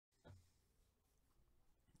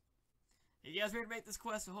You guys ready to make this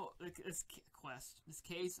quest this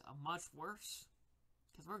case much worse?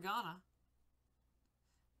 Because we're gonna.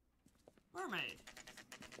 Mermaid.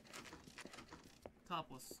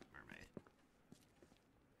 Topless mermaid.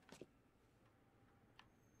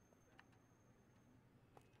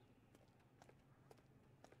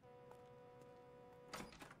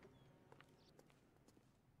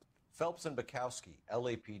 Phelps and Bukowski,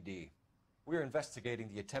 LAPD. We're investigating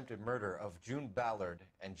the attempted murder of June Ballard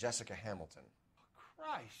and Jessica Hamilton.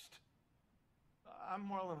 Christ. I'm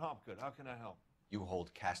Marlon Hopgood. How can I help? You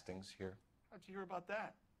hold castings here? How'd you hear about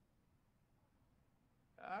that?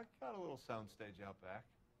 I got a little soundstage out back.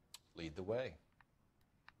 Lead the way.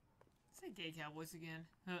 Say gay cowboys again.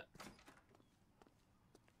 Huh.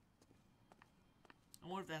 I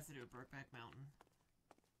wonder if that has to do with Brokeback Mountain.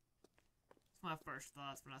 It's my first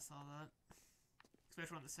thoughts when I saw that.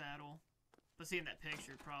 Especially on the saddle. But seeing that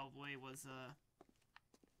picture probably was,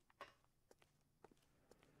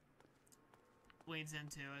 leans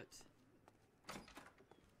into it.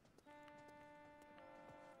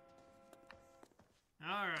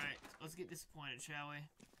 Alright, let's get disappointed, shall we?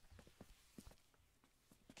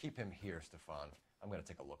 Keep him here, Stefan. I'm gonna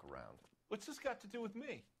take a look around. What's this got to do with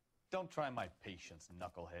me? Don't try my patience,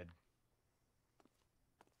 knucklehead.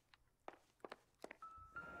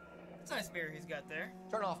 It's a nice mirror he's got there.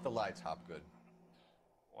 Turn off the lights, Hopgood.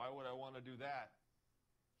 Why would I want to do that?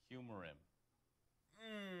 Humor him.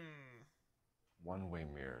 One-way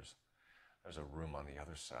mirrors. There's a room on the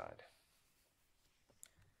other side.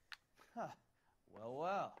 Huh. Well,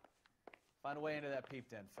 well. Find a way into that peep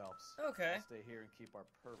den, Phelps. Okay. I'll stay here and keep our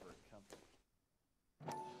pervert company.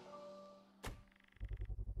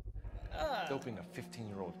 Doping a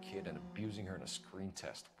 15-year-old kid and abusing her in a screen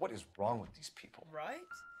test. What is wrong with these people? Right?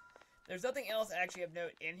 There's nothing else actually of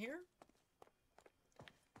note in here.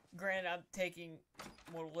 Granted, I'm taking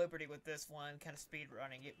more liberty with this one, kind of speed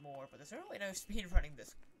running it more, but there's certainly no speed running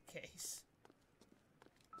this case.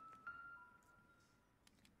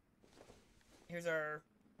 Here's our...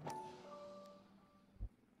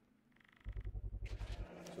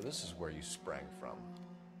 So this is where you sprang from.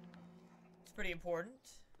 It's pretty important.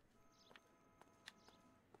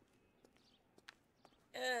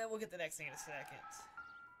 And we'll get the next thing in a second.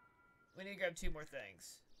 We need to grab 2 more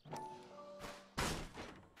things.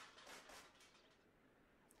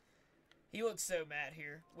 He looks so mad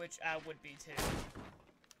here, which I would be too.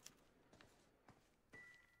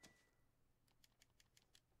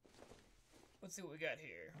 Let's see what we got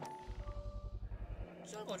here.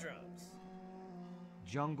 Jungle drums.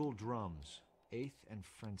 Jungle Drums, 8th and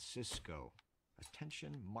Francisco.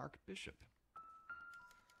 Attention, Mark Bishop.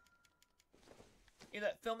 You know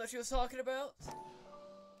that film that she was talking about?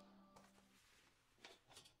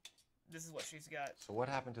 This is what she's got. So what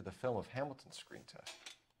happened to the film of Hamilton's screen test?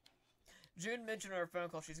 June mentioned on her phone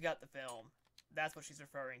call she's got the film. That's what she's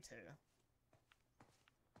referring to.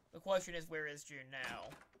 The question is, where is June now?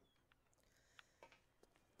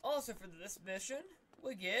 Also, for this mission,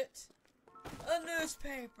 we get a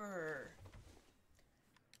newspaper.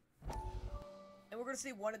 And we're going to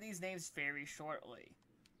see one of these names very shortly.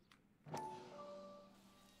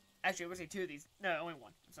 Actually, we're going to see 2 of these. No, only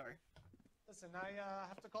one. I'm sorry. Listen, I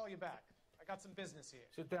have to call you back. I got some business here.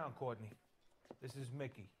 Sit down, Courtney. This is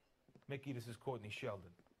Mickey. Mickey, this is Courtney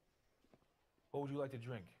Sheldon. What would you like to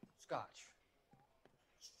drink? Scotch.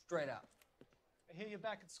 Straight up. I hear you're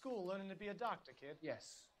back at school learning to be a doctor, kid.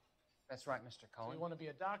 Yes. That's right, Mr. So Cohen. you want to be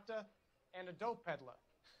a doctor and a dope peddler.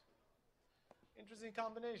 Interesting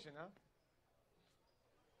combination, huh?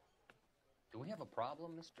 Do we have a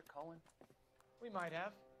problem, Mr. Cohen? We might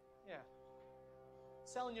have, yeah.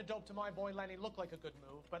 Selling your dope to my boy Lenny looked like a good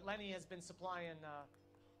move, but Lenny has been supplying,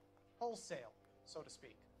 wholesale, so to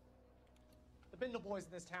speak. The Bindle boys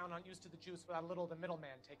in this town aren't used to the juice without a little of the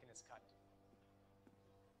middleman taking his cut.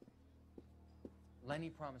 Lenny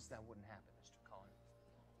promised that wouldn't happen, Mr. Cohen.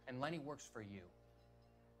 And Lenny works for you.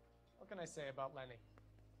 What can I say about Lenny?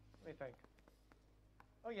 Let me think.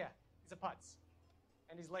 Oh yeah, he's a putz.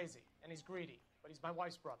 And he's lazy, and he's greedy, but he's my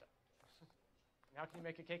wife's brother. And how can you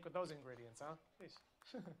make a cake with those ingredients, huh? Please.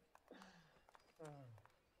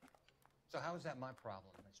 So how is that my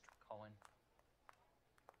problem, Mr. Cohen?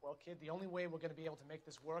 Well, kid, the only way we're going to be able to make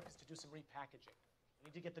this work is to do some repackaging. We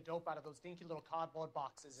need to get the dope out of those dinky little cardboard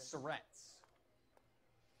boxes and... Surrettes.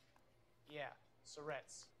 Yeah,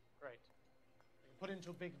 Surrettes. Great. We can put it into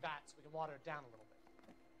a big vat so we can water it down a little bit.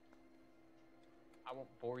 I won't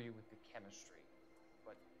bore you with the chemistry,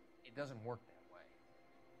 but it doesn't work that way.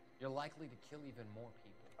 You're likely to kill even more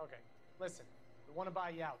people. Okay, listen. We want to buy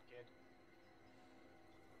you out, kid.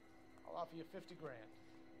 I'll offer you 50 grand.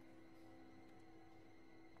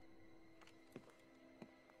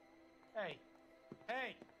 Hey.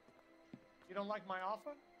 Hey! You don't like my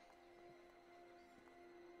offer?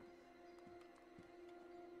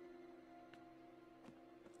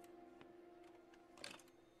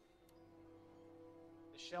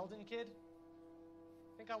 The Sheldon kid?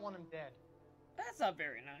 I think I want him dead. That's not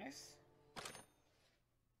very nice.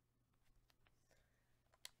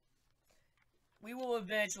 We will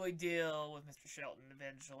eventually deal with Mr. Shelton,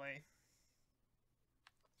 eventually.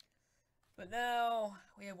 But now,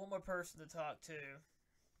 we have one more person to talk to.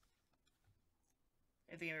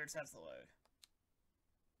 If the game ever decides to load.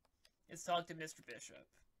 Let's talk to Mr. Bishop.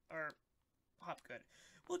 Or, Hopgood.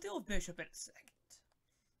 We'll deal with Bishop in a second.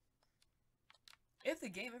 If the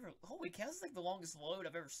game ever... Holy cow, this is like the longest load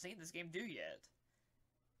I've ever seen this game do yet.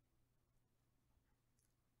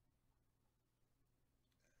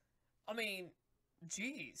 I mean,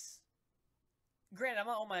 jeez. Granted, I'm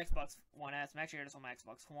not on my Xbox One S. I'm actually just on my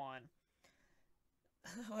Xbox One.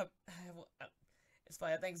 It's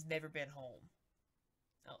funny, that thing's never been home.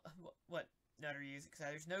 Oh, what? Not are you using? Because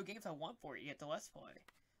there's no games I want for it yet to Let's Play.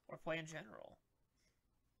 Or play in general.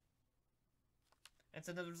 And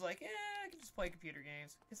so there's like, yeah, I can just play computer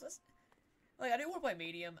games. Like, I do want to play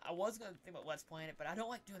Medium. I was going to think about Let's Playing it, but I don't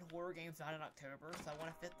like doing horror games not in October, so I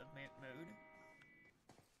want to fit the mood.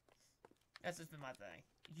 That's just been my thing.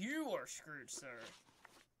 You are screwed, sir.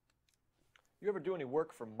 You ever do any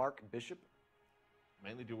work for Mark Bishop?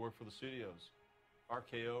 Mainly do work for the studios.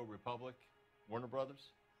 RKO, Republic, Warner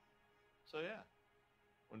Brothers. So yeah,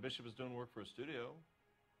 when Bishop is doing work for a studio,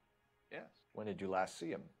 yes. When did you last see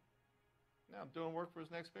him? Now I'm doing work for his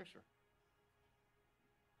next picture.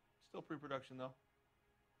 Still pre-production though.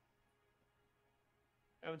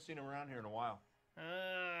 Haven't seen him around here in a while.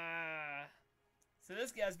 So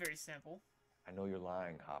this guy's very simple. I know you're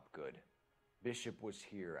lying, Hopgood. Bishop was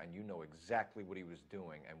here, and you know exactly what he was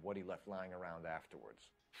doing and what he left lying around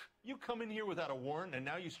afterwards. You come in here without a warrant, and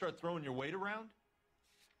now you start throwing your weight around?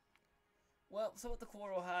 Well, so with the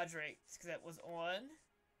chloral hydrates, because that was on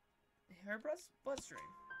her bloodstream.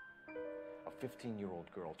 A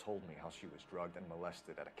 15-year-old girl told me how she was drugged and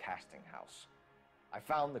molested at a casting house. I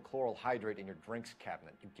found the chloral hydrate in your drinks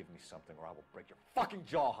cabinet. You give me something or I will break your fucking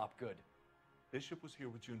jaw, Hopgood. Bishop was here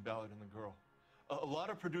with June Ballard and the girl. A lot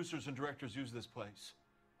of producers and directors use this place.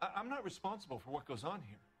 I'm not responsible for what goes on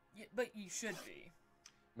here. Yeah, but you should be.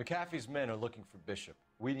 McAfee's men are looking for Bishop.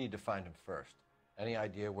 We need to find him first. Any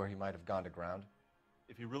idea where he might have gone to ground?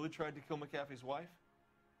 If he really tried to kill McAfee's wife,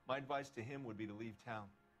 my advice to him would be to leave town.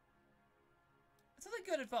 That's really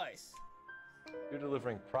good advice. You're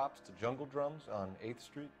delivering props to Jungle Drums on 8th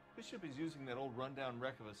Street? Bishop is using that old rundown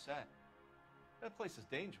wreck of a set. That place is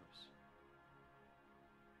dangerous.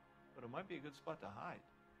 But it might be a good spot to hide.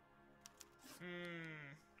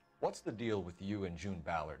 What's the deal with you and June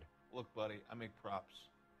Ballard? Look, buddy, I make props.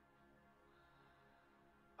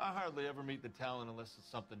 I hardly ever meet the talent unless it's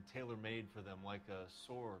something tailor-made for them, like a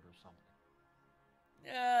sword or something.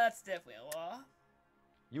 Yeah, that's definitely a law.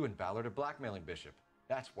 You and Ballard are blackmailing Bishop.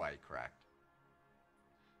 That's why he cracked.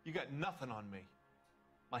 You got nothing on me.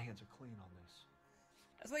 My hands are clean on this.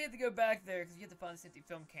 That's why you have to go back there, because you have to find this empty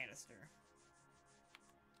film canister.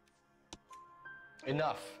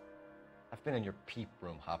 Enough. I've been in your peep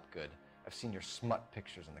room, Hopgood. I've seen your smut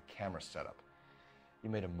pictures and the camera setup. You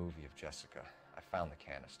made a movie of Jessica. I found the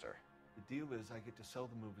canister. The deal is I get to sell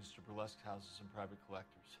the movies to burlesque houses and private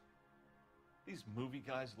collectors. These movie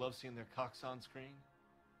guys love seeing their cocks on screen.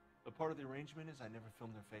 But part of the arrangement is I never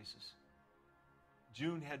film their faces.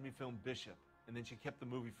 June had me film Bishop, and then she kept the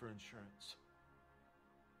movie for insurance.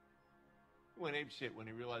 He went apeshit when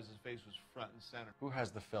he realized his face was front and center. Who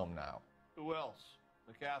has the film now? Who else?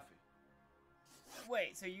 McAfee.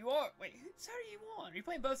 Wait, so you are... Wait, whose side are you on? Are you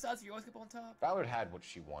playing both sides or you always keep on top? Ballard had what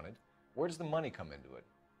she wanted. Where does the money come into it?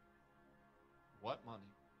 What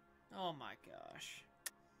money? Oh my gosh.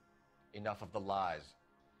 Enough of the lies.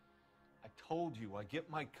 I told you I get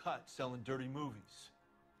my cut selling dirty movies.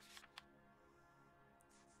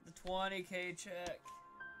 The 20K check.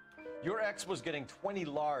 Your ex was getting 20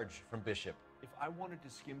 large from Bishop. If I wanted to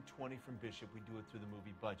skim 20 from Bishop, we'd do it through the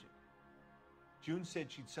movie budget. June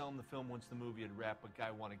said she'd sell him the film once the movie had wrapped, but Guy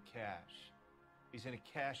wanted cash. He's in a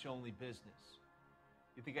cash-only business.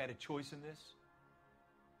 You think I had a choice in this?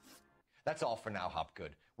 That's all for now,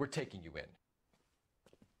 Hopgood. We're taking you in.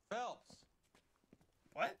 Phelps.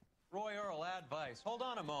 What? Roy Earl, advice. Hold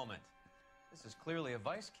on a moment. This is clearly a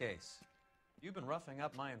vice case. You've been roughing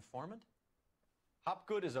up my informant?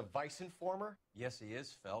 Hopgood is a vice informer? Yes, he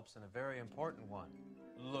is, Phelps, and a very important one.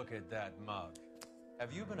 Look at that mug.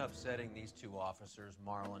 Have you been upsetting these two officers,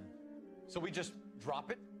 Marlin? So we just drop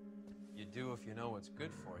it? You do if you know what's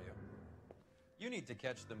good for you. You need to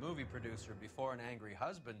catch the movie producer before an angry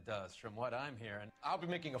husband does, from what I'm hearing. I'll be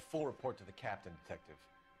making a full report to the captain, Detective.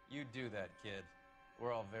 You do that, kid.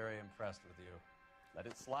 We're all very impressed with you. Let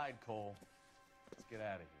it slide, Cole. Let's get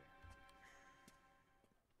out of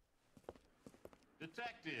here.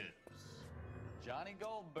 Detectives. Johnny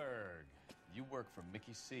Goldberg. You work for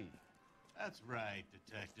Mickey C. That's right,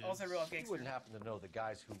 detectives. Also, real You gangster. wouldn't happen to know the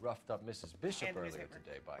guys who roughed up Mrs. Bishop And the earlier newspaper.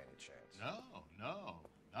 today by any chance? No,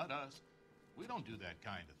 not us. We don't do that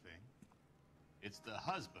kind of thing. It's the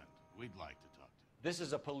husband we'd like to talk to. This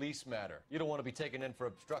is a police matter. You don't want to be taken in for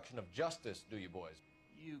obstruction of justice, do you, boys?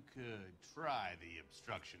 You could try the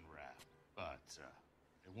obstruction rap, but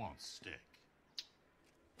it won't stick.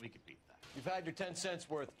 We could beat that. You've had your 10 cents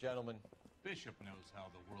worth, gentlemen. Bishop knows how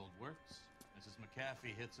the world works. Mrs.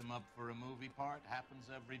 McAfee hits him up for a movie part. Happens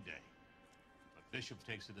every day. But Bishop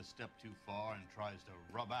takes it a step too far and tries to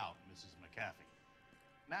rub out Mrs. McAfee.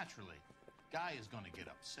 Naturally, Guy is going to get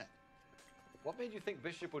upset. What made you think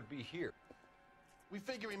Bishop would be here? We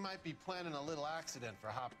figure he might be planning a little accident for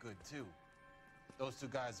Hopgood, too. Those two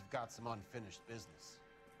guys have got some unfinished business.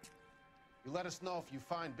 You let us know if you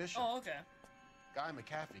find Bishop. Oh, okay. Guy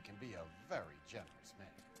McAfee can be a very generous man.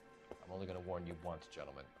 I'm only going to warn you once,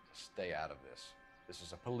 gentlemen. Stay out of this. This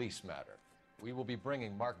is a police matter. We will be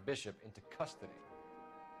bringing Mark Bishop into custody.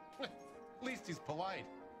 At least he's polite.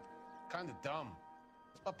 Kind of dumb,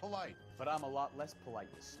 but polite. But I'm a lot less polite,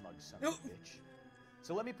 you smug son of a bitch.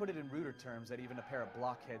 So let me put it in ruder terms that even a pair of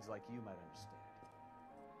blockheads like you might understand.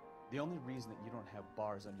 The only reason that you don't have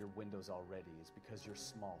bars on your windows already is because you're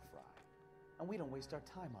small fry. And we don't waste our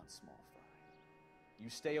time on small fry. You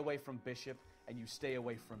stay away from Bishop, and you stay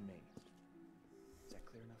away from me. Is that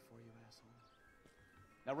clear enough for you, asshole?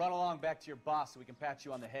 Now run along back to your boss so we can pat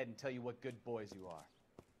you on the head and tell you what good boys you are.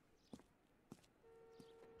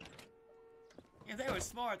 If they were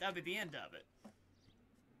smart, that'd be the end of it.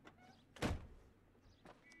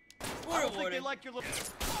 I don't think they like your little...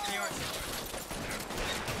 They aren't smart.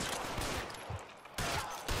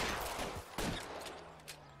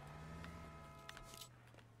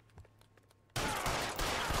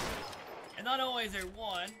 And not only is there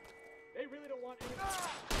one... They really don't want any...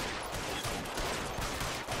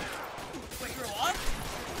 Wait, you're what?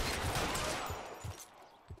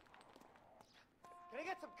 Can I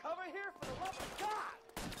get some cover here for the love of God?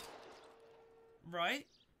 Right?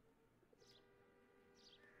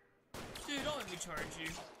 Dude, don't let me charge you.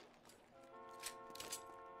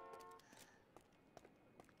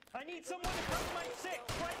 I need someone to cover my six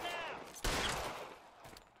right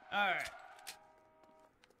now! Alright.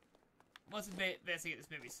 Let's investigate this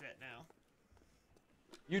movie set now.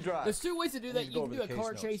 You drive. There's two ways to do I that. need to You go can over do the a case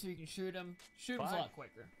car notes. chase or you can shoot him. Shoot him's a lot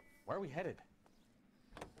quicker. Where are we headed?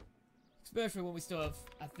 Especially when we still have,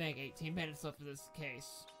 I think, 18 minutes left of this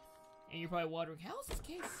case. And you're probably wondering, how is this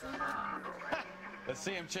case so long? Let's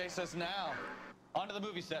see him chase us now. On to the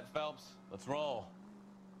movie set, Phelps. Let's roll.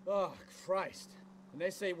 Oh, Christ. And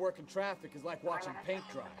they say working traffic is like watching paint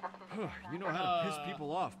dry. You know how to piss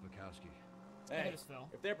people off, Bukowski. Hey,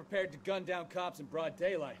 if they're prepared to gun down cops in broad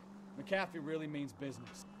daylight, McAfee really means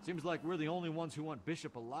business. Seems like we're the only ones who want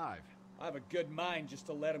Bishop alive. I have a good mind just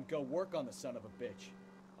to let him go work on the son of a bitch.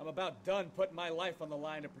 I'm about done putting my life on the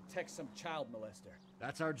line to protect some child molester.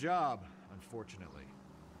 That's our job, unfortunately.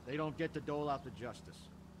 They don't get to dole out the justice.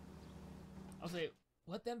 I'll say,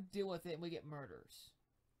 let them deal with it and we get murders.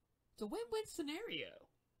 It's a win-win scenario.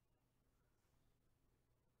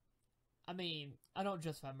 I mean, I don't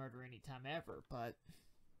justify murder any time ever, but...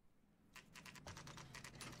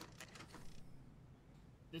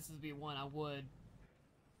 this would be one I would...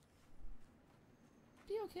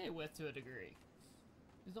 be okay with to a degree.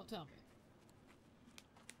 Just don't tell me.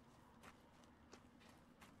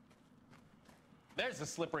 There's the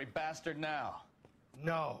slippery bastard now.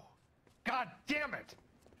 No. God damn it!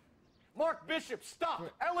 Mark Bishop, stop!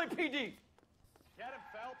 LAPD! Get him,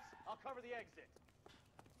 Phelps. I'll cover the exit.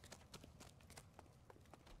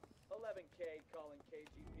 11K calling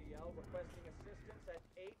KGPL, requesting assistance at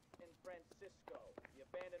 8th and Francisco, the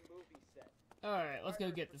abandoned movie set. Alright, let's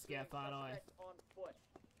go get this guy finally. On foot.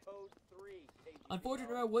 Code 3, KGPL.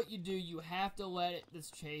 Unfortunately, no matter what you do, you have to let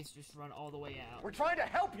this chase just run all the way out. We're trying to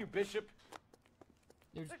help you, Bishop!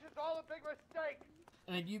 There's... This is all a big mistake!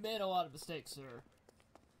 And you made a lot of mistakes, sir.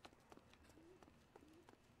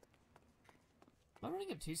 Am I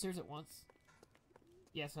running up two stairs at once?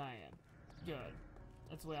 Yes, I am. Good.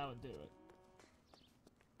 That's the way I would do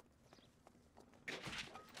it.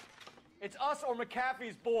 It's us or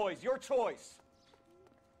McAfee's boys. Your choice.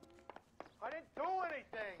 I didn't do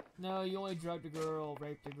anything! No, you only drugged a girl,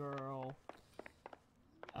 raped a girl,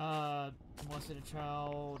 molested a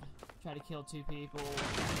child. Try to kill 2 people.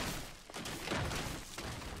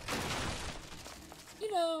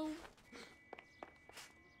 You know,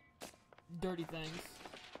 dirty things.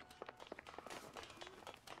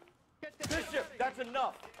 Bishop, that's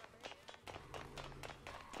enough!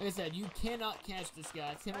 Like I said, you cannot catch this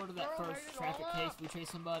guy. Similar to that first traffic case we chase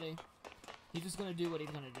somebody. He's just gonna do what he's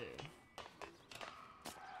gonna do.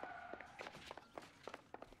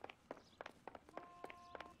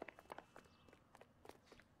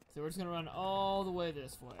 So we're just gonna run all the way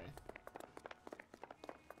this way.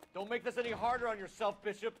 Don't make this any harder on yourself,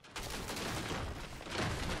 Bishop.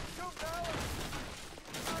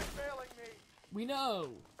 We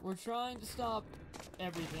know. We're trying to stop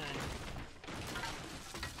everything.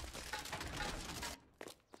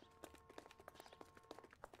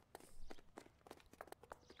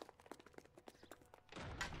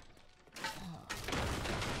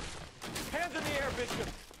 Hands in the air, Bishop.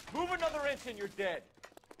 Move another inch and you're dead.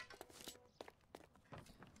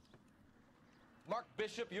 Mark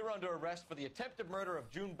Bishop, you're under arrest for the attempted murder of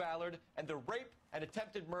June Ballard and the rape and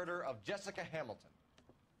attempted murder of Jessica Hamilton.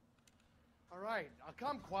 All right, I'll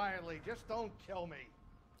come quietly. Just don't kill me.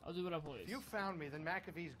 I'll do what I please. If you found me, then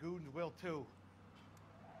McAfee's goons will too.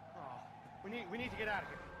 Oh, we need to get out of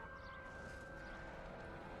here.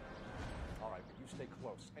 All right, but you stay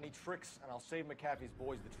close. Any tricks, and I'll save McAfee's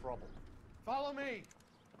boys the trouble. Follow me.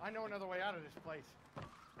 I know another way out of this place.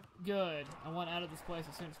 Good. I want out of this place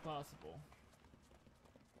as soon as possible.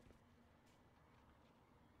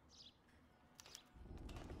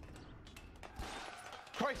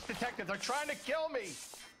 Christ, detective, they're trying to kill me!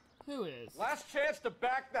 Who is? Last chance to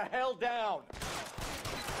back the hell down!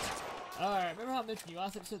 Alright, remember how I mentioned you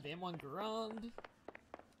last episode, the M1 Grand?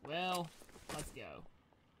 Well, let's go.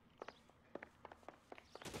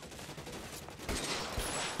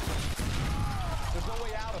 There's no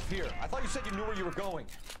way out of here. I thought you said you knew where you were going.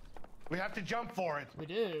 We have to jump for it. We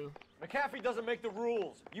do. McAfee doesn't make the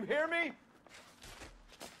rules. You hear me?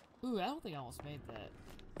 Ooh, I don't think I almost made that.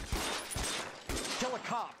 Kill a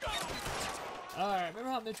cop. Alright,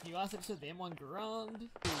 remember how I mentioned you last episode, the M1 Grand?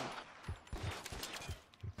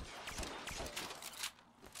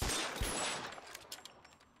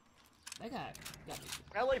 That guy got me.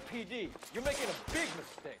 LAPD, you're making a big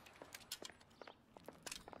mistake.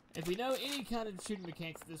 If we know any kind of shooting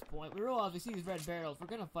mechanics at this point, we realize we see these red barrels, we're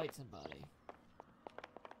gonna fight somebody.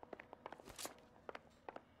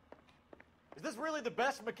 Is this really the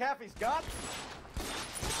best McAfee's got?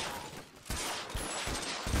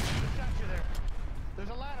 There's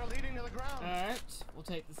a ladder leading to the ground. Alright, we'll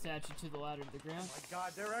take the statue to the ladder to the ground. Oh my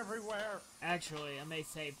god, they're everywhere. Actually, I may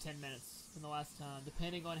save 10 minutes from the last time,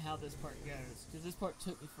 depending on how this part goes. Because this part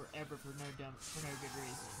took me forever for no good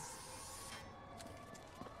reason.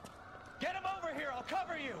 Get him over here, I'll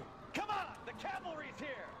cover you! Come on, the cavalry's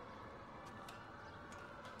here!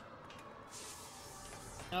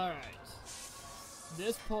 Alright.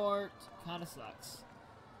 This part kinda sucks.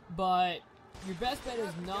 But your best bet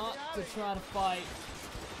is not to try to fight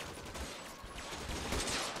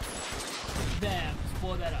them. Just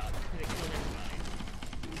blow that up. They killed everybody.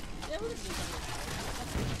 Yeah, we're gonna do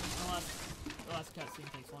something. The last cutscene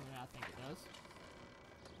takes longer than I think it does.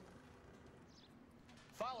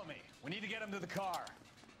 Follow me. We need to get him to the car.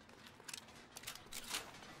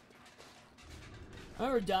 I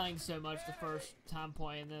remember dying so much the first time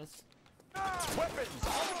playing this. Weapons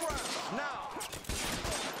on the ground now.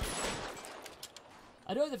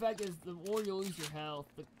 I know the fact is, the more you lose your health,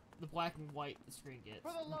 the black and white the screen gets.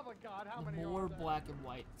 For the love of God, how many The are more there? black and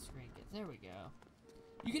white the screen gets. There we go.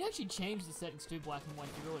 You can actually change the settings to black and white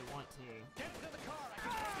if you really want to. Get him to the car. I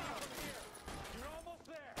can see you over here. You're almost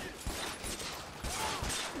there.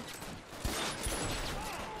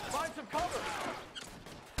 Find some cover.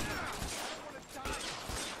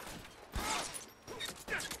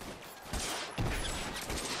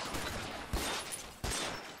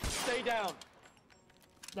 Stay down.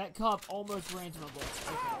 That cop almost ran to my bullets.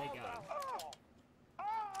 Okay, they got him.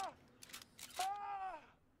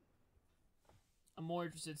 I'm more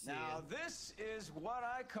interested to see Now, it. this is what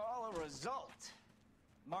I call a result.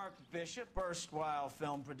 Mark Bishop, erstwhile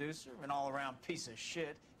film producer and all-around piece of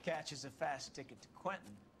shit, catches a fast ticket to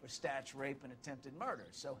Quentin for statch rape and attempted murder.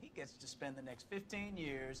 So he gets to spend the next 15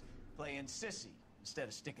 years playing sissy instead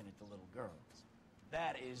of sticking it to little girls.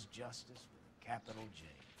 That is justice with a capital J,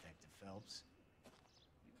 Detective Phelps.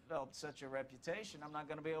 You've developed such a reputation, I'm not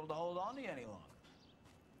going to be able to hold on to you any longer.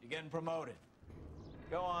 You're getting promoted.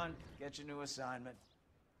 Go on, get your new assignment.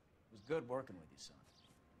 It was good working with you, son.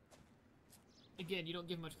 Again, you don't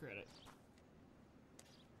give much credit.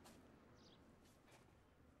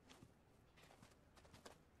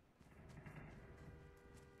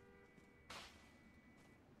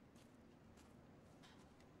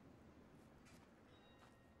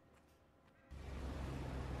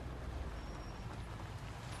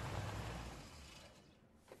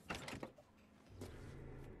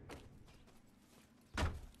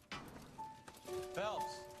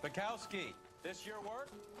 Phelps, Bukowski, this your work?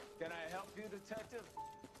 Can I help you, detective?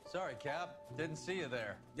 Sorry, Cap. Didn't see you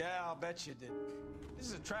there. Yeah, I'll bet you did. This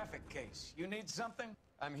is a traffic case. You need something?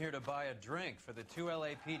 I'm here to buy a drink for the 2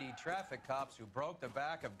 LAPD traffic cops who broke the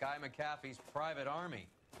back of Guy McAfee's private army.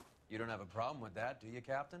 You don't have a problem with that, do you,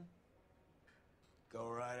 Captain? Go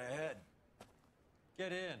right ahead.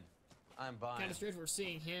 Get in. I'm buying. Kind of strange we're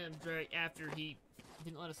seeing him right after he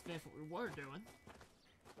didn't let us finish what we were doing.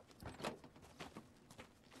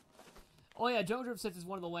 Oh yeah, Jungle Drift sets is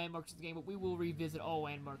one of the landmarks of the game, but we will revisit all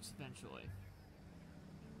landmarks eventually.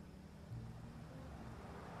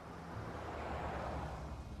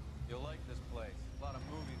 You'll like this place. A lot of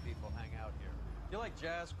movie people hang out here. You like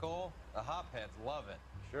jazz, Cole? The hopheads love it.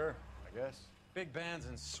 Sure, I guess. Big bands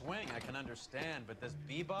and swing I can understand, but this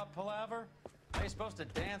bebop palaver? How are you supposed to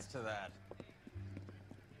dance to that?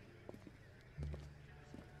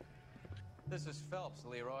 This is Phelps,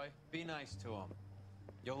 Leroy. Be nice to him.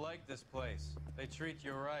 You'll like this place. They treat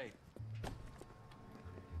you right.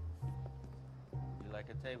 You like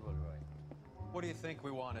a table, Roy? What do you think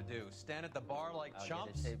we want to do? Stand at the bar like I'll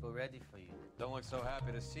chumps? get a table ready for you. Don't look so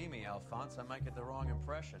happy to see me, Alphonse. I might get the wrong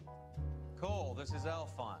impression. Cole, this is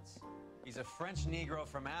Alphonse. He's a French Negro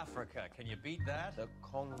from Africa. Can you beat that? The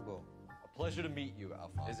Congo. A pleasure to meet you,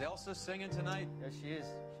 Alphonse. Is Elsa singing tonight? Yes, she is.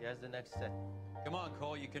 She has the next set. Come on,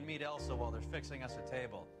 Cole. You can meet Elsa while they're fixing us a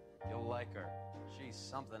table. You'll like her. She's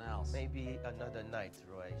something else. Maybe another night,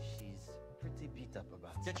 Roy. She's pretty beat up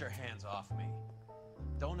about it. Get your hands off me.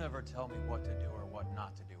 Don't ever tell me what to do or what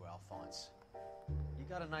not to do, Alphonse. You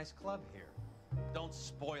got a nice club here. Don't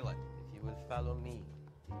spoil it. If you will follow me,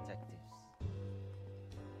 detectives.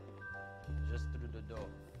 Just through the door.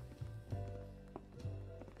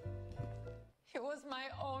 He was my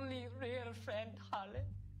only real friend, Harlan.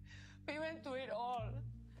 We went through it all.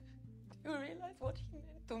 Do you realize what he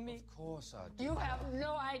meant to me? Of course I do. You have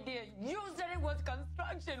no idea. You said it was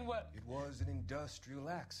construction work. It was an industrial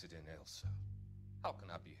accident, Elsa. How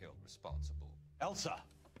can I be held responsible? Elsa,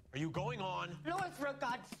 are you going on? Louis, for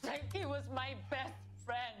God's sake, he was my best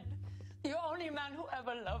friend. The only man who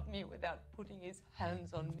ever loved me without putting his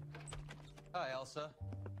hands on me. Hi, Elsa.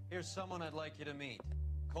 Here's someone I'd like you to meet.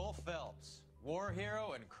 Cole Phelps, war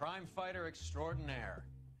hero and crime fighter extraordinaire.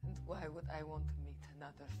 And why would I want to meet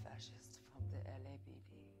another fascist from the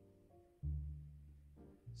LAPD?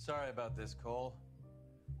 Sorry about this, Cole.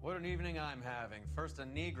 What an evening I'm having. First a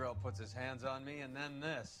Negro puts his hands on me, and then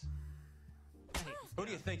this. Who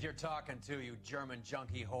do you think you're talking to, you German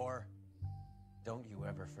junkie whore? Don't you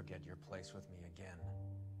ever forget your place with me again.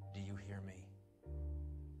 Do you hear me?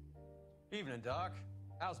 Evening, Doc.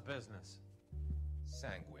 How's business?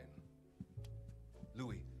 Sanguine.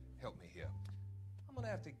 Louis, help me here. I'm gonna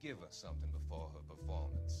have to give her something before her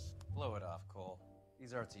performance. Blow it off, Cole.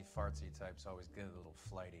 These artsy-fartsy types always get a little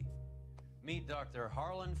flighty. Meet Dr.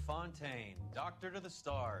 Harlan Fontaine, doctor to the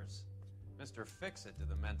stars. Mr. Fix-It to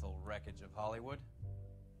the mental wreckage of Hollywood.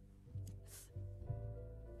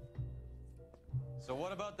 So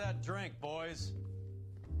what about that drink, boys?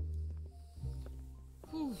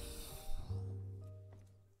 Whew.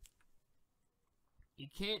 You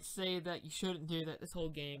can't say that, you shouldn't do that. This whole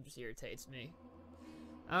game just irritates me.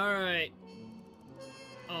 Alright.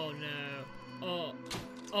 Oh no. Oh.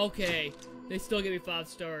 Okay. They still give me 5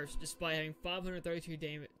 stars, despite having 532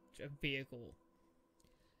 damage of vehicle.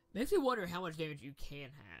 Makes me wonder how much damage you can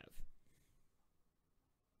have.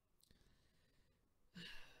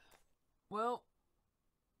 Well,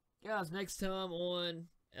 guys, next time on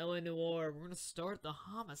LA Noire, we're going to start the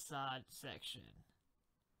homicide section.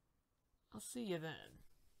 I'll see you then.